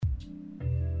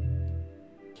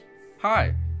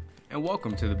Hi, and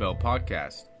welcome to the Bell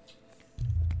Podcast.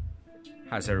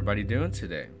 How's everybody doing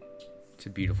today? It's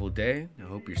a beautiful day. I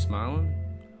hope you're smiling.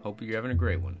 Hope you're having a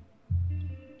great one.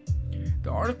 The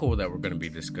article that we're going to be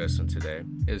discussing today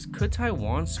is Could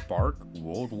Taiwan Spark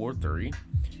World War III?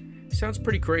 Sounds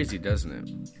pretty crazy, doesn't it?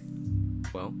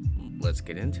 Well, let's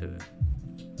get into it.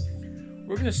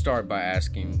 We're going to start by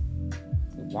asking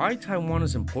why Taiwan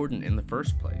is important in the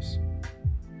first place.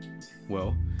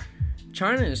 Well,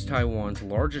 China is Taiwan's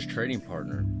largest trading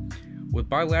partner, with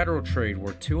bilateral trade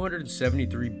worth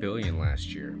 $273 billion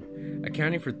last year,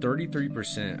 accounting for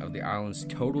 33% of the island's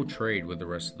total trade with the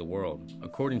rest of the world,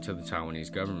 according to the Taiwanese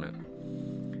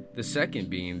government. The second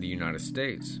being the United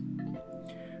States.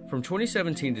 From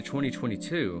 2017 to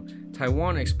 2022,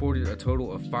 Taiwan exported a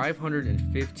total of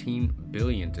 $515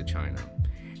 billion to China,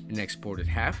 and exported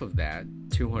half of that,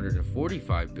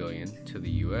 $245 billion, to the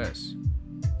U.S.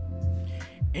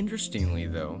 Interestingly,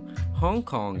 though, Hong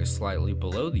Kong is slightly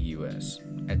below the U.S.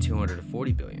 at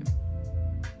 $240 billion.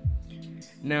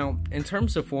 Now, in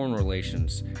terms of foreign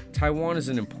relations, Taiwan is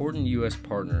an important U.S.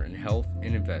 partner in health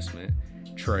and investment,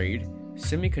 trade,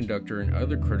 semiconductor and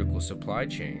other critical supply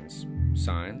chains,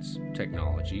 science,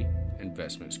 technology,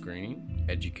 investment screening,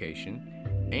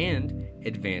 education, and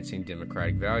advancing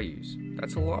democratic values.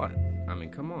 That's a lot. I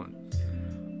mean, come on.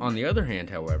 On the other hand,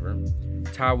 however,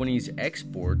 Taiwanese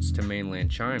exports to mainland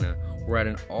China were at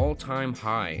an all-time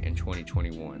high in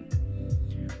 2021.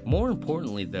 More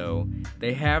importantly, though,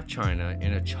 they have China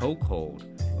in a chokehold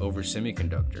over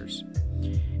semiconductors.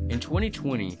 In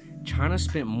 2020, China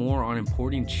spent more on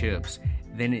importing chips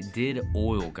than it did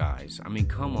oil, guys. I mean,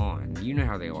 come on. You know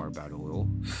how they are about oil.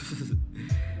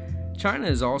 China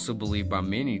is also believed by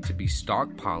many to be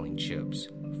stockpiling chips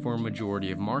for a majority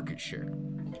of market share.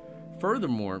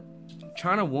 Furthermore,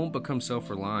 China won't become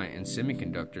self-reliant in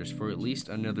semiconductors for at least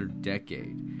another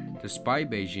decade,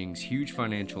 despite Beijing's huge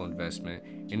financial investment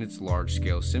in its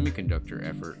large-scale semiconductor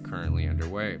effort currently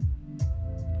underway.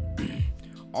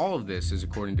 All of this is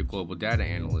according to global data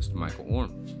analyst Michael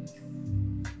Orm.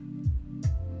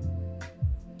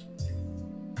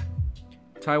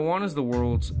 Taiwan is the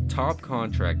world's top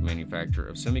contract manufacturer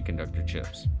of semiconductor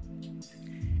chips,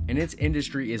 and its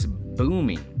industry is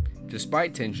booming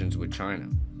despite tensions with China.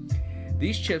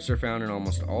 These chips are found in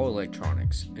almost all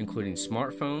electronics, including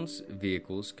smartphones,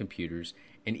 vehicles, computers,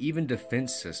 and even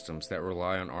defense systems that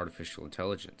rely on artificial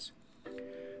intelligence.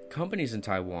 Companies in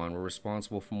Taiwan were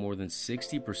responsible for more than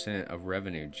 60% of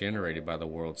revenue generated by the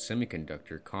world's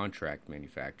semiconductor contract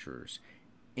manufacturers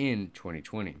in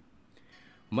 2020.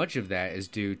 Much of that is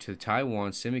due to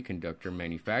Taiwan Semiconductor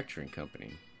Manufacturing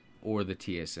Company, or the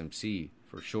TSMC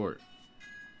for short.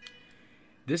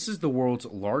 This is the world's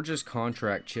largest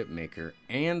contract chip maker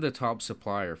and the top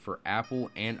supplier for Apple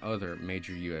and other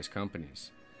major U.S. companies.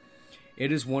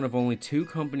 It is one of only two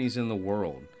companies in the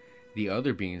world, the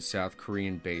other being South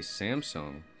Korean-based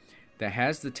Samsung, that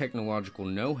has the technological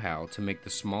know-how to make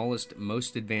the smallest,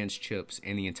 most advanced chips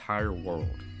in the entire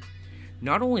world.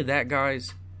 Not only that,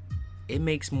 guys, it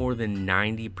makes more than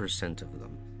 90% of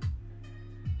them.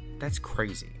 That's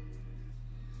crazy.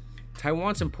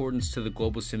 Taiwan's importance to the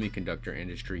global semiconductor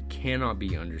industry cannot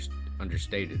be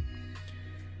understated.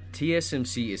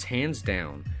 TSMC is hands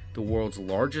down the world's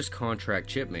largest contract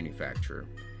chip manufacturer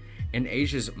and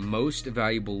Asia's most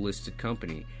valuable listed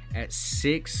company at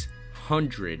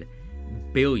 $600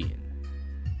 billion.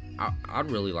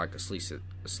 I'd really like a slice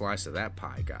of that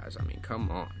pie, guys. I mean, come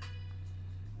on.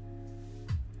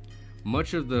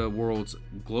 Much of the world's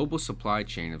global supply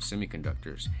chain of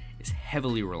semiconductors is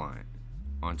heavily reliant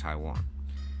on Taiwan.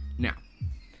 Now,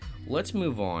 let's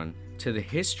move on to the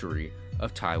history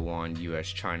of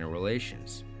Taiwan-U.S.-China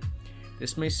relations.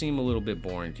 This may seem a little bit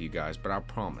boring to you guys, but I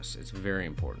promise it's very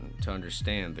important to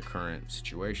understand the current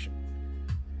situation.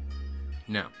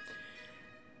 Now,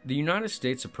 the United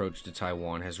States' approach to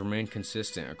Taiwan has remained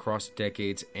consistent across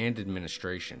decades and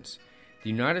administrations.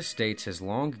 The United States has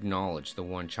long acknowledged the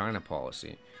One China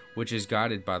policy, which is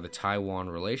guided by the Taiwan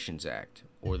Relations Act,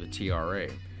 or the TRA,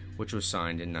 which was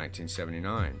signed in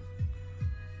 1979.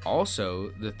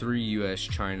 Also, the three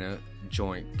U.S.-China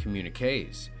joint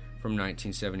communiques from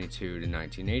 1972 to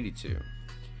 1982.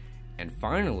 And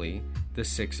finally, the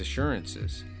Six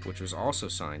Assurances, which was also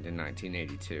signed in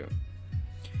 1982.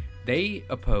 They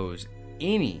oppose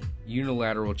any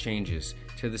unilateral changes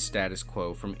to the status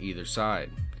quo from either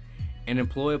side, and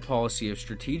employ a policy of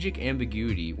strategic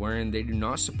ambiguity wherein they do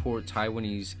not support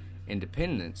Taiwanese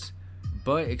independence,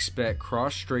 but expect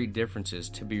cross-strait differences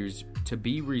to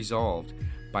be resolved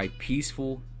by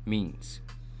peaceful means.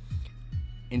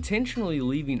 Intentionally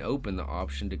leaving open the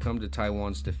option to come to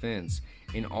Taiwan's defense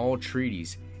in all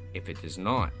treaties if it does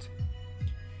not.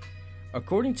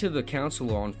 According to the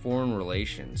Council on Foreign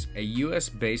Relations, a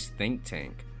U.S.-based think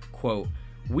tank, quote,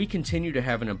 "We continue to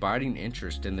have an abiding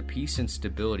interest in the peace and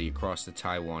stability across the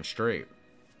Taiwan Strait."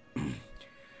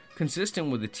 Consistent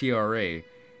with the TRA,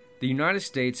 the United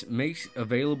States makes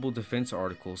available defense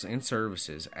articles and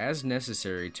services as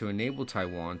necessary to enable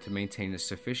Taiwan to maintain a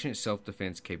sufficient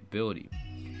self-defense capability,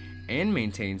 and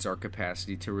maintains our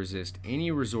capacity to resist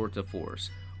any resort to force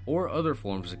or other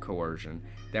forms of coercion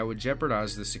that would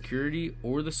jeopardize the security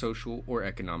or the social or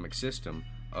economic system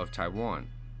of Taiwan.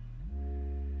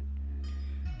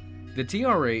 The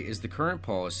TRA is the current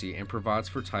policy and provides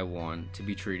for Taiwan to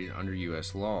be treated under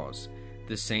U.S. laws,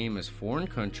 the same as foreign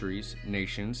countries,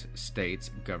 nations, states,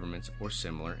 governments, or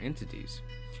similar entities.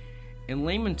 In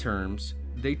layman terms,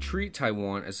 they treat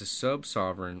Taiwan as a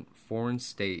sub-sovereign foreign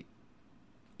state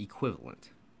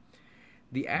equivalent.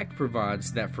 The Act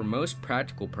provides that for most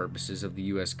practical purposes of the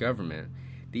U.S. government,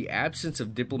 the absence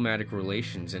of diplomatic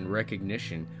relations and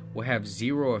recognition will have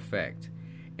zero effect,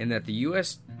 and that the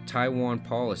U.S. Taiwan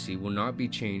policy will not be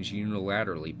changed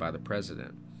unilaterally by the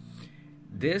President.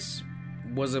 This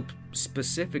was a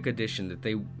specific addition that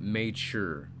they made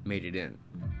sure made it in.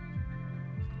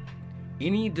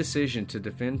 Any decision to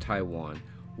defend Taiwan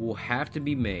will have to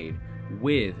be made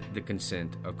with the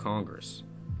consent of Congress.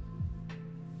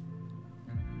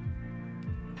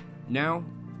 Now,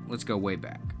 let's go way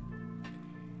back.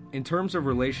 In terms of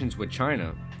relations with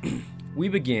China, we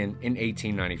begin in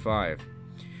 1895,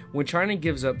 when China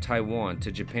gives up Taiwan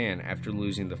to Japan after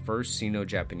losing the First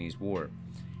Sino-Japanese War.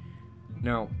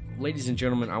 Now, ladies and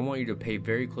gentlemen, I want you to pay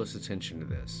very close attention to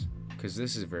this, because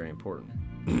this is very important.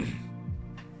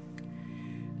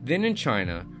 Then in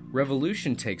China,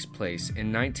 revolution takes place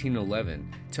in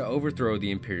 1911 to overthrow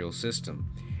the imperial system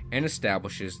and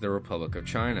establishes the Republic of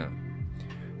China.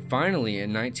 Finally,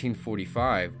 in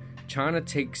 1945, China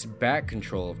takes back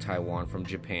control of Taiwan from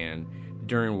Japan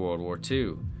during World War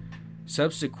II,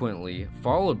 subsequently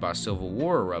followed by civil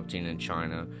war erupting in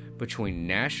China between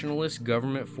nationalist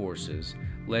government forces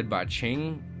led by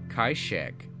Chiang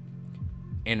Kai-shek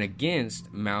and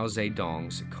against Mao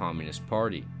Zedong's Communist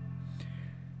Party.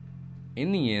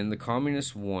 In the end, the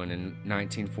Communists won in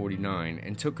 1949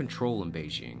 and took control in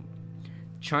Beijing.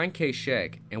 Chiang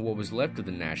Kai-shek and what was left of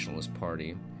the Nationalist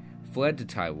Party fled to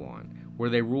Taiwan, where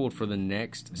they ruled for the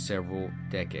next several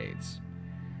decades.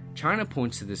 China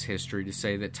points to this history to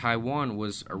say that Taiwan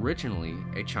was originally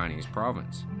a Chinese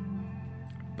province.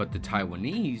 But the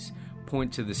Taiwanese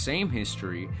point to the same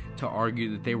history to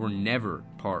argue that they were never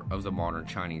part of the modern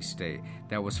Chinese state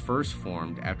that was first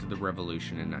formed after the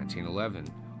revolution in 1911,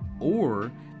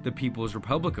 or the People's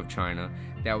Republic of China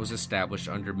that was established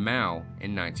under Mao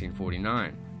in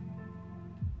 1949.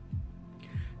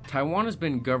 Taiwan has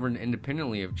been governed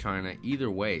independently of China either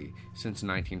way since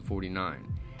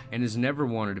 1949 and has never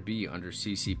wanted to be under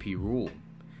CCP rule.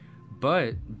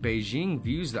 But Beijing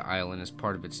views the island as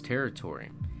part of its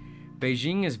territory.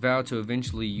 Beijing has vowed to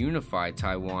eventually unify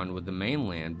Taiwan with the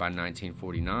mainland by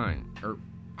 2049,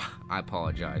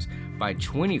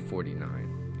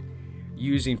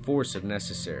 using force if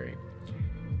necessary.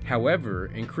 However,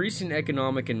 increasing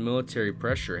economic and military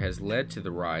pressure has led to the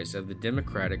rise of the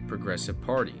Democratic Progressive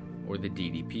Party, or the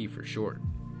DDP for short.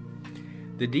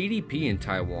 The DDP in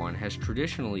Taiwan has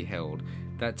traditionally held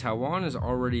that Taiwan is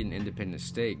already an independent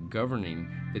state governing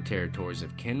the territories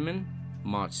of Kinmen,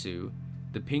 Matsu,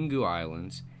 the Pinggu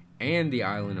Islands, and the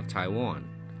island of Taiwan,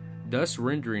 thus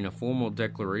rendering a formal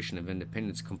declaration of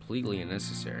independence completely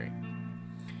unnecessary.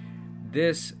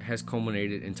 This has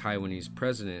culminated in Taiwanese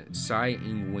President Tsai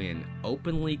Ing-wen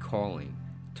openly calling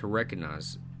for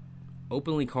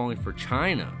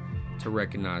China to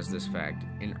recognize this fact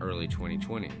in early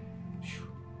 2020.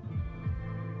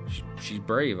 She's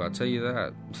brave, I'll tell you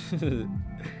that.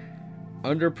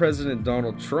 Under President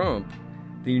Donald Trump,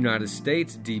 the United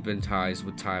States deepened ties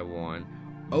with Taiwan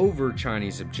over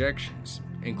Chinese objections,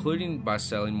 including by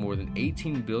selling more than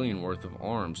 $18 billion worth of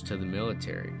arms to the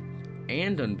military,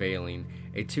 and unveiling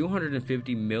a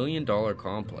 $250 million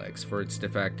complex for its de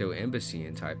facto embassy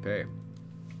in Taipei.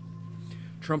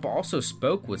 Trump also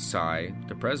spoke with Tsai,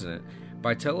 the president,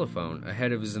 by telephone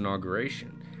ahead of his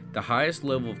inauguration, the highest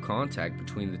level of contact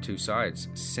between the two sides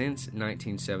since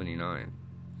 1979.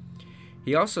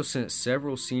 He also sent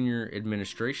several senior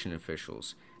administration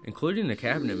officials, including a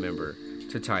cabinet member,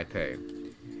 to Taipei.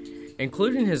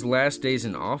 Including his last days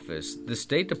in office, the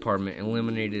State Department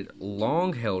eliminated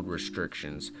long-held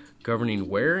restrictions governing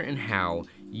where and how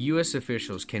U.S.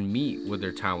 officials can meet with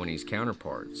their Taiwanese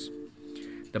counterparts.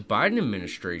 The Biden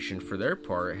administration, for their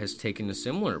part, has taken a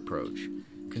similar approach,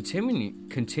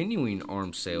 continuing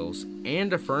arms sales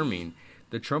and affirming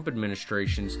the Trump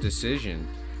administration's decision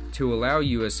to allow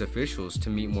U.S. officials to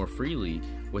meet more freely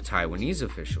with Taiwanese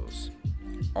officials.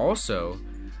 Also,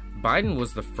 Biden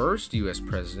was the first U.S.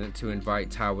 president to invite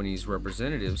Taiwanese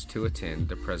representatives to attend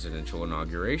the presidential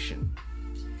inauguration.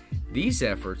 These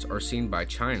efforts are seen by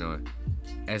China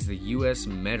as the U.S.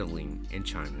 meddling in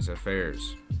China's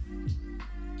affairs.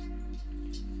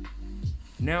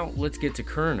 Now, let's get to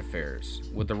current affairs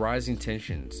with the rising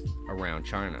tensions around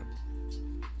China.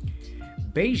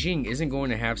 Beijing isn't going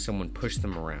to have someone push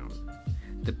them around.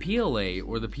 The PLA,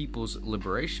 or the People's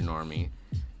Liberation Army,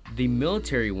 the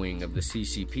military wing of the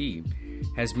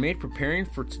CCP, has made preparing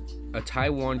for a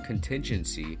Taiwan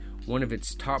contingency one of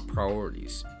its top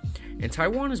priorities, and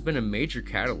Taiwan has been a major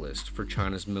catalyst for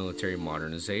China's military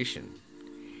modernization.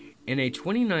 In a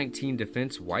 2019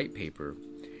 defense white paper,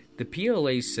 the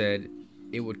PLA said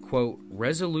it would, quote,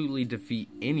 resolutely defeat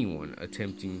anyone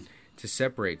attempting to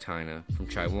separate China from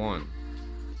Taiwan.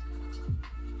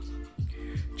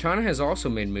 China has also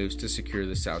made moves to secure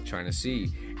the South China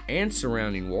Sea and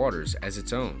surrounding waters as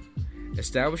its own,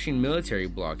 establishing military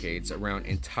blockades around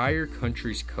entire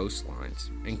countries' coastlines,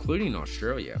 including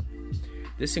Australia.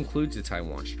 This includes the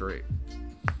Taiwan Strait.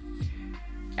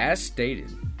 As stated,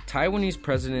 Taiwanese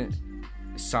President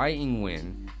Tsai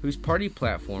Ing-wen, whose party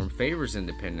platform favors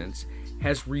independence,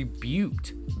 has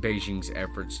rebuked Beijing's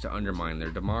efforts to undermine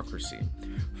their democracy.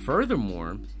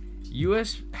 Furthermore,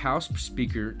 U.S. House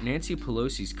Speaker Nancy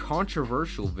Pelosi's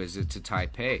controversial visit to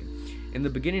Taipei in the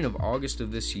beginning of August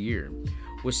of this year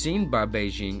was seen by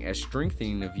Beijing as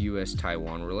strengthening of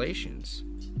U.S.-Taiwan relations.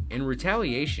 In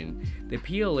retaliation, the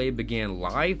PLA began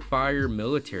live-fire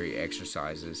military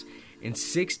exercises in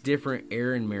 6 different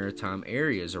air and maritime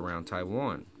areas around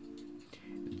Taiwan.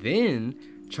 Then,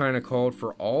 China called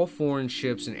for all foreign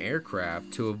ships and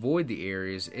aircraft to avoid the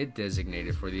areas it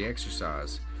designated for the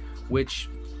exercise, which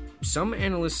some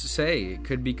analysts say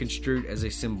could be construed as a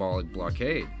symbolic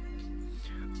blockade.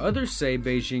 Others say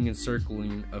Beijing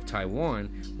encircling of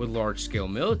Taiwan with large-scale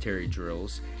military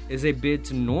drills is a bid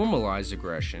to normalize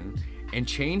aggression and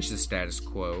change the status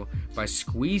quo by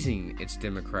squeezing its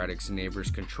democratic neighbors'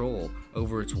 control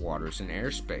over its waters and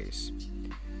airspace.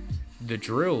 The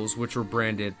drills, which were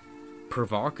branded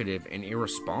provocative and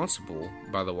irresponsible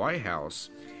by the White House,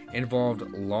 involved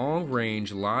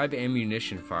long-range live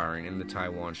ammunition firing in the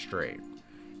Taiwan Strait,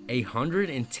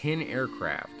 110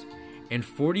 aircraft, and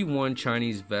 41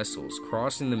 Chinese vessels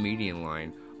crossing the median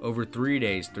line over 3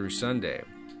 days through Sunday.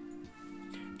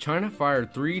 China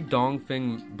fired 3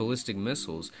 Dongfeng ballistic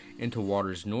missiles into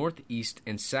waters north, east,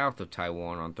 and south of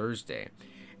Taiwan on Thursday,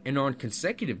 and on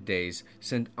consecutive days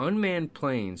sent unmanned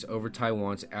planes over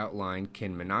Taiwan's outlying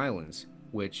Kinmen Islands,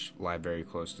 which lie very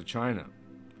close to China.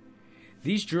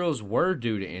 These drills were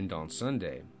due to end on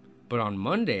Sunday, but on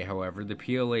Monday, however, the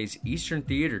PLA's Eastern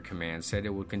Theater Command said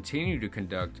it would continue to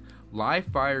conduct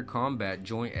live-fire combat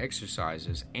joint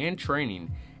exercises and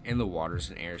training in the waters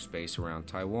and airspace around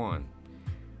Taiwan,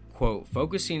 quote,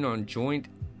 focusing on joint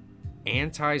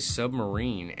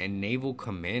anti-submarine and naval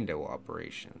commando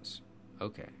operations.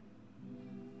 Okay.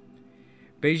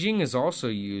 Beijing has also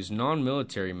used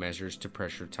non-military measures to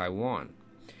pressure Taiwan.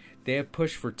 They have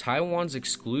pushed for Taiwan's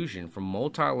exclusion from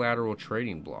multilateral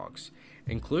trading blocs,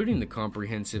 including the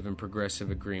Comprehensive and Progressive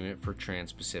Agreement for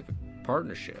Trans-Pacific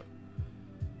Partnership.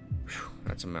 Whew,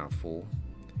 that's a mouthful.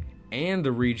 And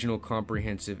the Regional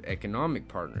Comprehensive Economic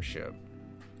Partnership.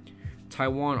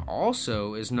 Taiwan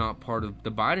also is not part of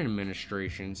the Biden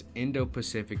administration's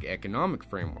Indo-Pacific Economic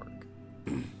Framework.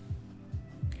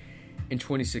 In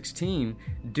 2016,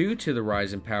 due to the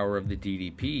rise in power of the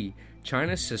DDP,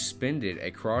 China suspended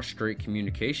a cross-strait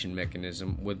communication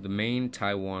mechanism with the main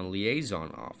Taiwan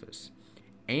Liaison Office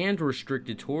and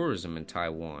restricted tourism in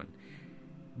Taiwan,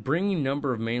 bringing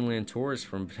number of mainland tourists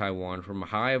from Taiwan from a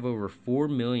high of over 4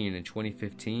 million in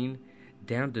 2015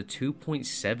 down to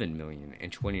 2.7 million in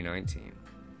 2019.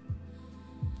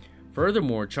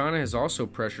 Furthermore, China has also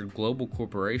pressured global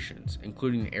corporations,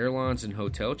 including airlines and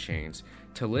hotel chains,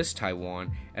 to list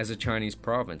Taiwan as a Chinese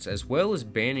province, as well as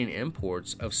banning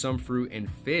imports of some fruit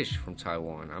and fish from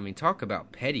Taiwan. I mean, talk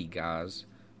about petty, guys.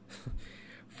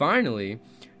 Finally,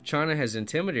 China has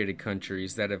intimidated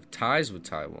countries that have ties with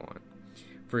Taiwan.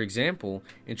 For example,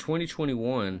 in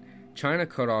 2021, China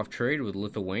cut off trade with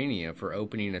Lithuania for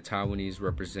opening a Taiwanese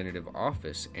representative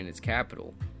office in its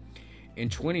capital. In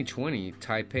 2020,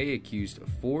 Taipei accused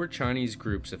 4 Chinese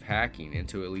groups of hacking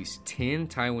into at least 10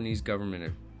 Taiwanese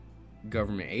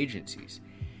government agencies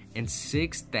and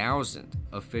 6,000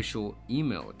 official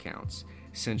email accounts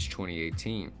since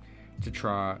 2018, to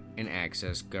try and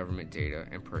access government data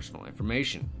and personal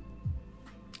information.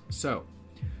 So,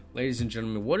 ladies and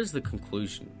gentlemen, what is the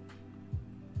conclusion?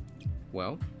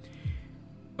 Well,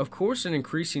 of course, an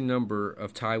increasing number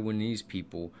of Taiwanese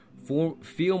people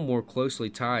feel more closely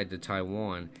tied to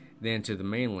Taiwan than to the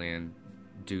mainland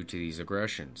due to these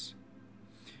aggressions.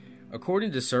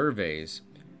 According to surveys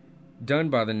done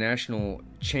by the National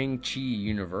Chengchi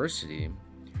University,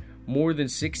 more than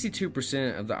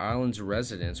 62% of the island's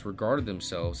residents regarded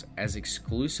themselves as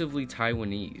exclusively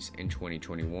Taiwanese in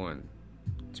 2021.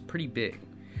 It's pretty big.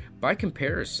 By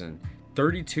comparison,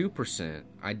 32%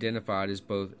 identified as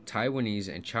both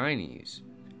Taiwanese and Chinese,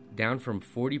 down from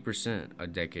 40% a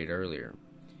decade earlier.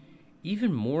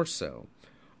 Even more so,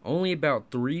 only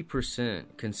about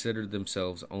 3% considered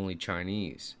themselves only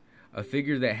Chinese, a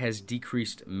figure that has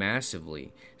decreased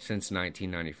massively since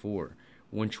 1994,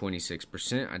 when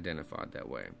 26% identified that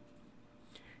way.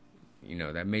 You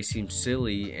know, that may seem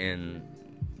silly and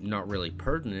not really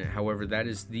pertinent, however, that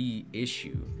is the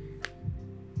issue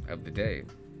of the day.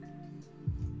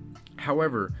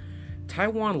 However,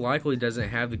 Taiwan likely doesn't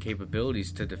have the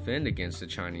capabilities to defend against a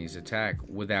Chinese attack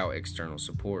without external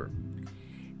support.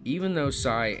 Even though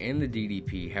Tsai and the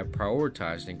DDP have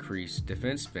prioritized increased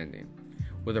defense spending,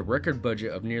 with a record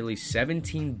budget of nearly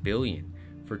 $17 billion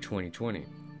for 2020.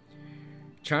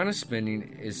 China's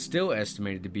spending is still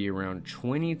estimated to be around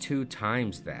 22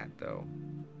 times that, though.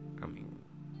 I mean,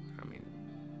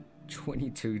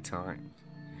 22 times.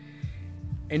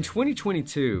 In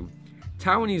 2022,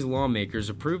 Taiwanese lawmakers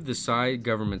approved the Tsai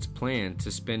government's plan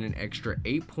to spend an extra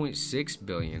 $8.6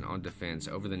 billion on defense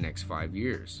over the next 5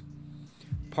 years.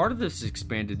 Part of this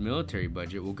expanded military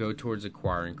budget will go towards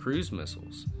acquiring cruise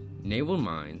missiles, naval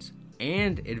mines,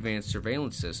 and advanced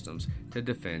surveillance systems to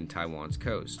defend Taiwan's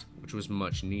coast, which was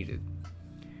much needed.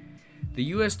 The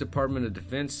U.S. Department of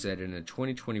Defense said in a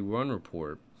 2021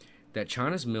 report that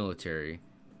China's military,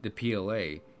 the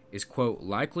PLA, is, quote,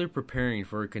 likely preparing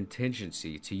for a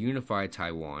contingency to unify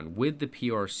Taiwan with the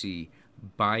PRC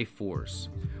by force,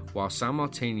 while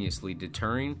simultaneously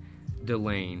deterring,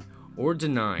 delaying, or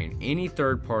denying any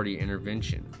third-party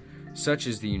intervention, such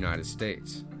as the United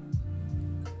States.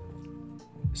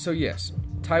 So yes,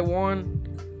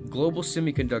 Taiwan, global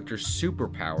semiconductor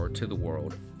superpower to the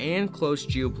world and close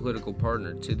geopolitical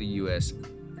partner to the US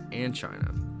and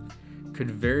China, could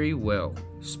very well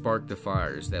spark the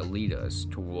fires that lead us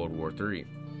to World War III.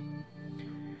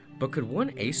 But could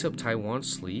one ace up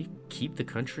Taiwan's sleeve keep the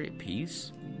country at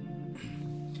peace?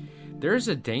 There is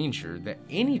a danger that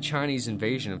any Chinese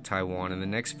invasion of Taiwan in the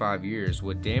next 5 years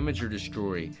would damage or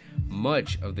destroy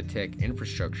much of the tech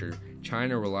infrastructure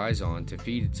China relies on to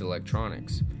feed its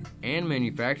electronics and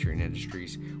manufacturing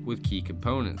industries with key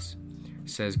components,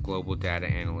 says global data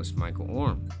analyst Michael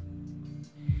Orm.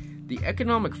 The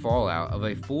economic fallout of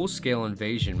a full-scale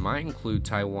invasion might include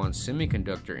Taiwan's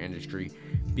semiconductor industry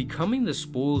becoming the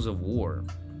spoils of war,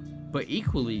 but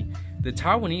equally, the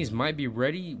Taiwanese might be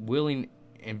ready, willing,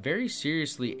 and very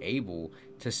seriously able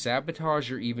to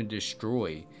sabotage or even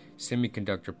destroy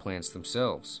semiconductor plants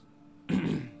themselves.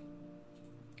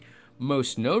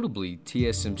 Most notably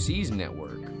TSMC's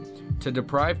network, to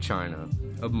deprive China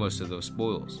of most of those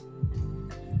spoils.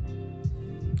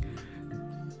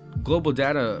 Global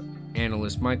data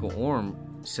analyst Michael Orm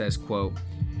says, quote,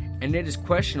 and it is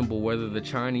questionable whether the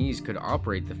Chinese could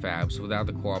operate the fabs without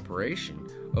the cooperation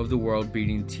of the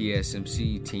world-beating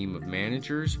TSMC team of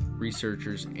managers,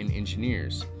 researchers, and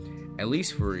engineers, at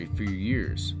least for a few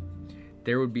years.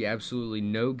 There would be absolutely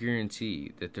no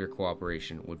guarantee that their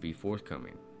cooperation would be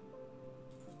forthcoming.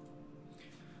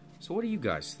 So what do you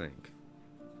guys think?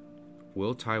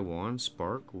 Will Taiwan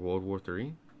spark World War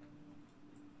III?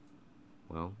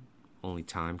 Well, only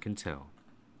time can tell.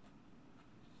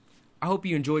 I hope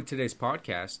you enjoyed today's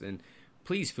podcast, and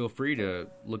please feel free to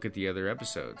look at the other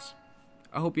episodes.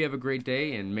 I hope you have a great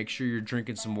day, and make sure you're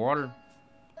drinking some water.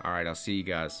 All right, I'll see you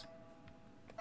guys.